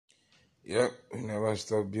Yep, we never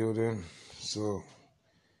stop building. So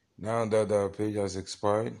now that our page has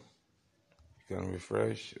expired, you can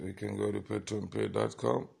refresh. We can go to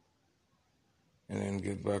petronpay.com and then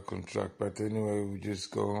get back on track. But anyway, we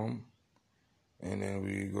just go home and then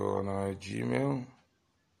we go on our Gmail.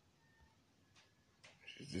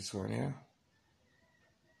 This one here.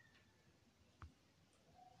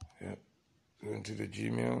 Yep, go into the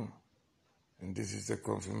Gmail. And this is the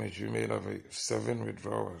confirmation. We made of 7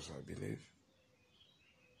 withdrawals, I believe.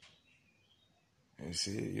 And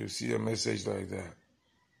you see a message like that.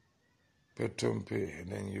 PETRONPAY,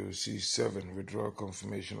 and then you see 7 withdrawal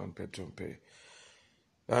confirmation on PETRONPAY.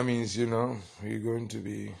 That means, you're going to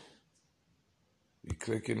be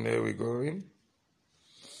clicking there, we go in.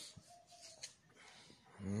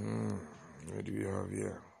 What do we have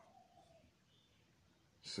here?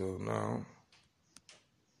 So now,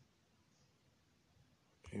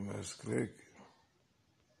 you must click.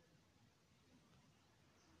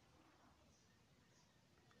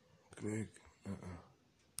 Click.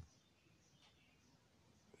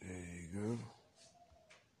 There you go.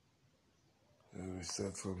 So we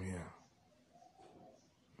start from here.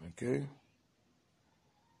 Okay?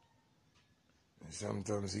 And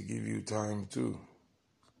sometimes it give you time too.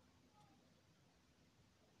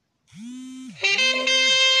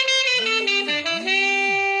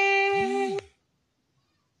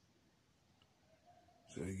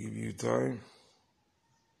 So it give you time.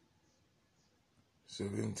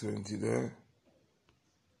 7:20 there.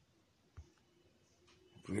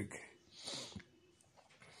 Click.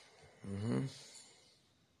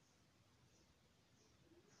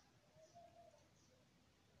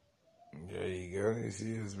 There you go. You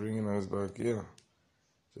see, it's bringing us back here.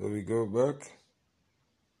 So we go back.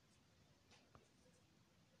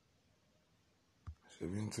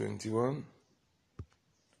 7:21.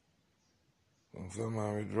 Confirm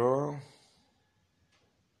our withdrawal.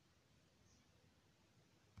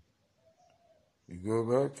 We go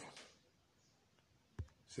back.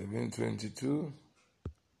 7:22.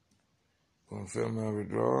 Confirm our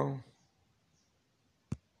withdrawal.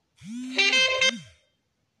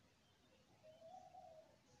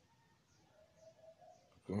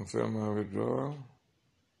 Confirm our withdrawal.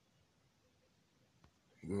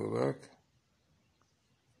 Go back.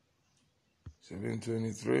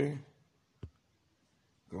 7:23.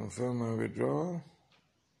 Confirm our withdrawal.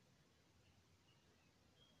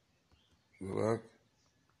 Go back.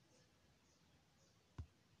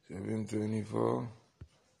 7:24.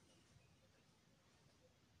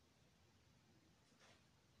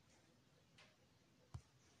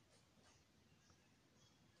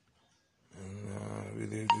 And I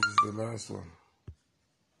believe this is the last one.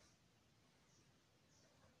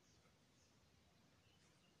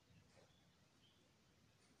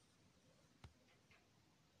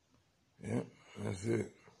 Yep, that's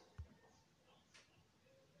it.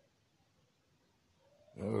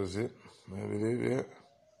 That was it, I believe, yeah.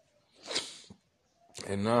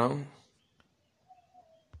 And now,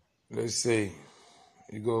 let's say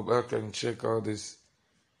you go back and check all this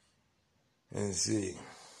and see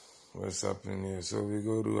what's happening here. So we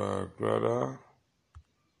go to our Grada,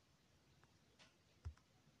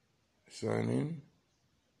 sign in.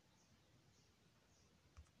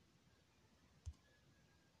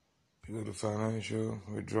 We go to financial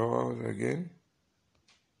withdrawals again.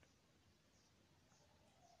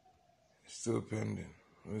 Still pending.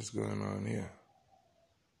 What's going on here?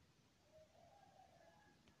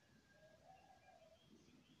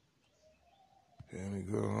 Then we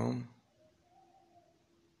go home.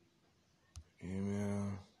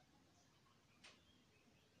 Email.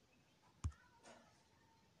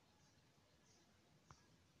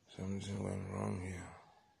 Something went wrong here.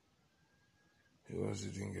 It was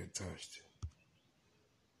it didn't get touched.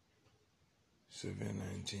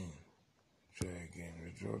 7:19. Try again.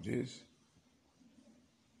 Withdraw this.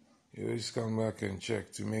 You always come back and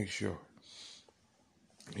check to make sure.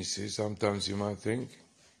 You see, sometimes you might think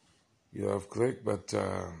you have clicked, but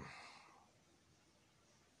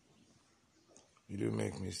you do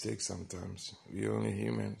make mistakes sometimes. We're only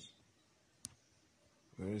humans.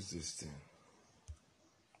 Where is this thing?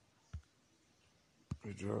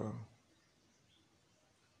 Withdraw.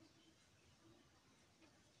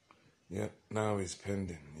 Yeah, now it's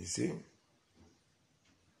pending. You see?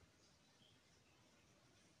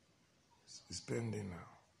 It's pending now.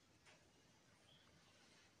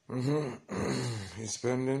 It's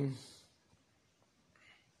pending.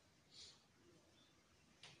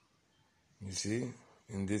 You see?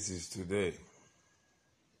 And this is today.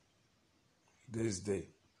 This day.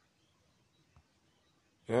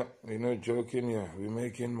 Yeah, we're not joking here. We're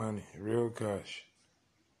making money. Real cash.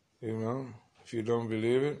 You know, if you don't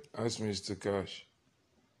believe it, ask Mr. Cash.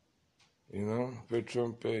 You know,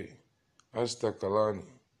 PETRONPAY, ask Takalani,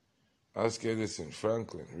 ask Edison,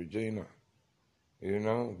 Franklin, Regina, you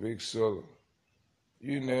know, Big Solo,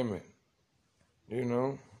 you name it. You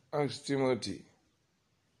know, ask Timothy,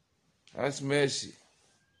 ask Mercy.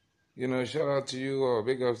 You know, shout out to you all.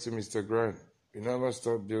 Big up to Mr. Grant. You never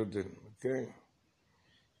stop building, okay?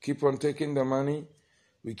 Keep on taking the money,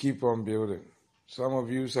 we keep on building. Some of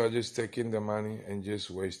you are just taking the money and just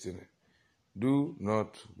wasting it. Do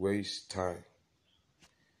not waste time.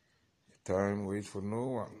 Time waits for no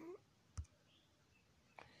one.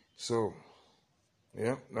 So,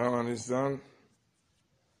 yeah, that one is done.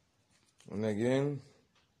 And again,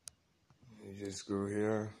 you just go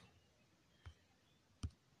here,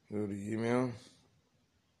 go to email.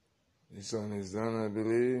 This one is done, I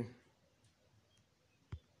believe.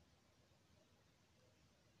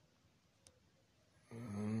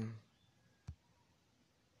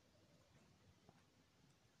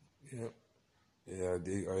 Yep. Yeah,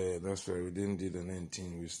 that's right. We didn't do the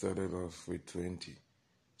 19. We started off with 20.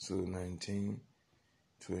 So 19,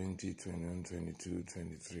 20, 21, 22,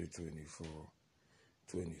 23, 24,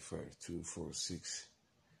 25, 2, 4, 6,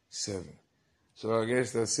 7. So I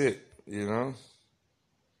guess that's it, you know.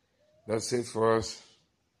 That's it for us.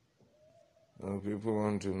 People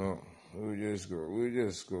want to know. We'll just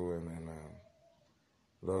go in and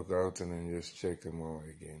log out and then just check them all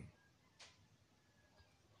again.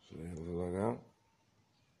 So log out.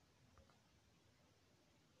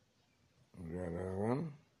 We got that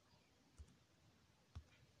one.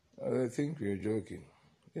 I think we're joking.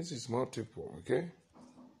 This is multiple, okay?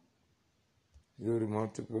 Go to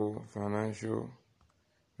multiple financial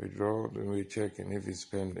withdrawal, then we're checking if it's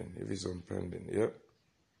pending, if it's on pending. Yep,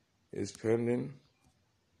 it's pending.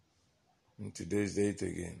 And today's date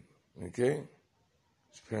again, okay?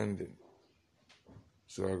 It's pending.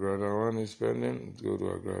 So Agrada 1 is pending. Let's go to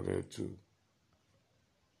Agrada 2.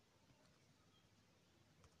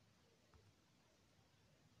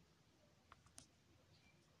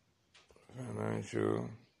 Financial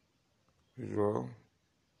withdrawal.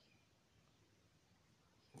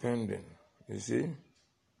 Pending. You see?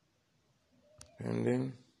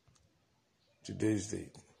 Pending. Today's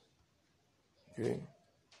date. Okay?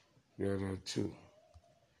 Agrada 2.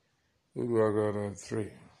 Go to Agrada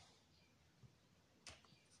 3.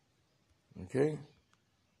 Okay?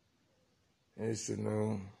 It's to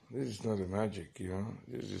know, this is not a magic, you know.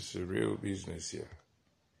 This is a real business here.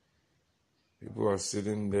 People are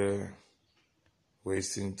sitting there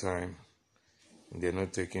wasting time and they're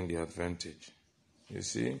not taking the advantage. You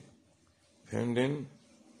see? Pending.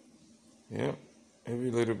 Yeah.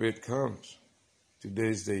 Every little bit counts.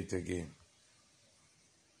 Today's date again.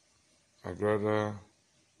 Agrada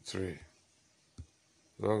 3.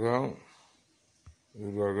 Log out. Go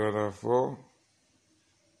to Agrada 4.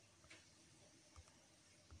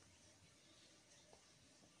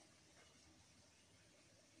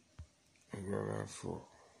 Agrada 4.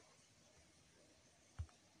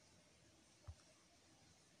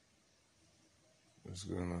 What's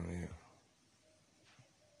going on here?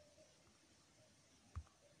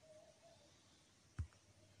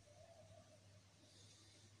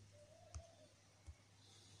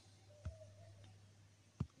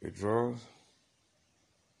 Withdrawals.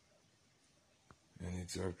 I need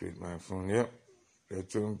to update my phone. Yep.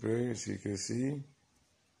 PETRONPAY, as you can see.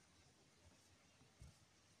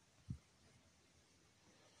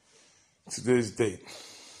 Today's date.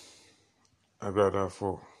 Agrada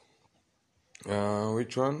 4.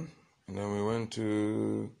 Which one? And then we went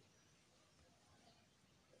to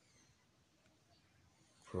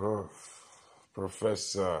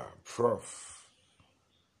Professor.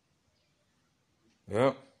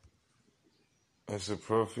 Yep. That's a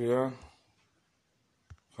prof here.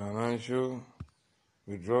 Financial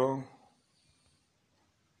withdrawal.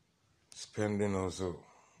 Spending also.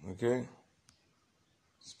 Okay?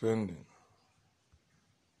 Spending.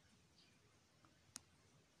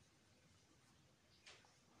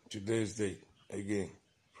 Today's date. Again.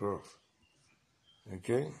 Prof.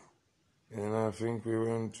 Okay? And I think we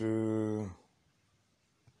went to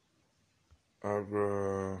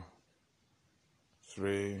Agra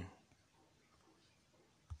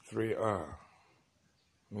 3R.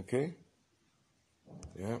 Okay?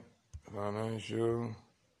 Yep. Financial.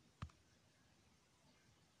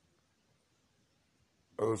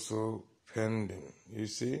 Also pending. You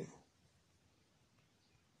see?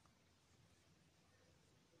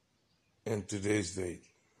 And today's date.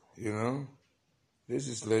 You know? This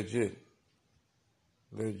is legit.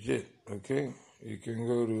 Legit. Okay? You can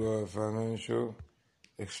go to financial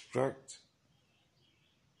extract.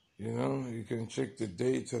 You know, you can check the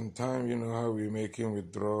date and time, you know, how we're making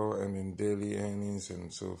withdrawal and in daily earnings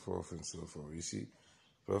and so forth and so forth. You see,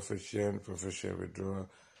 profit sharing withdrawal,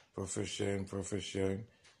 profit sharing,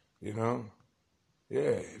 you know.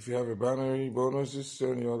 Yeah, if you have a binary bonus, just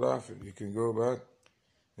turn your laughing. You can go back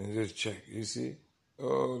and just check. You see,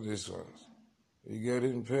 all these ones, you're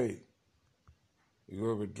getting paid. You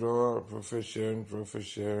go withdrawal, profit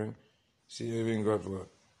sharing. See, you even got what?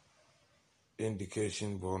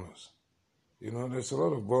 Indication bonus. You know, there's a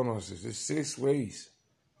lot of bonuses. There's 6 ways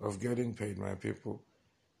of getting paid, my people.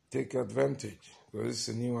 Take advantage, because it's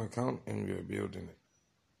a new account and we are building it.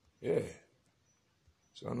 Yeah.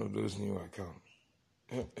 It's one of those new accounts.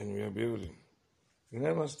 Yeah, and we are building. We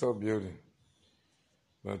never stop building.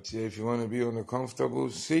 But yeah, if you want to be on a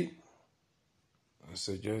comfortable seat, I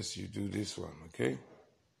suggest you do this one, okay?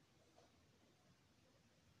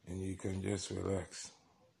 And you can just relax.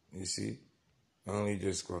 You see? I only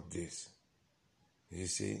just got this. You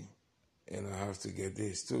see? And I have to get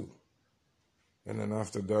this too. And then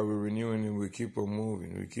after that, we're renewing and we keep on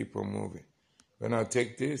moving. When I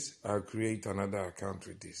take this, I'll create another account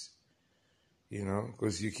with this. You know,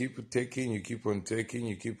 because you keep taking.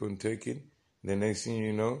 The next thing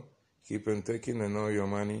you know, keep on taking and all your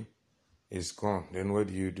money is gone. Then what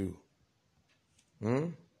do you do?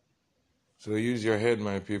 So use your head,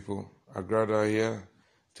 my people. I'd rather hear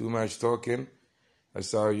too much talking.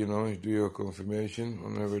 That's how, you know, you do your confirmation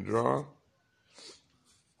on a withdrawal,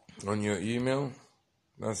 on your email.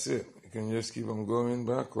 That's it. You can just keep on going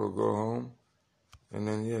back or go home. And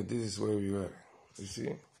then, yeah, this is where we are. You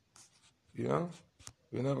see? You know?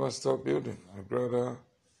 We never stop building. I'd rather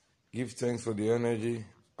give thanks for the energy.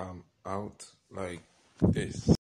 I'm out like this.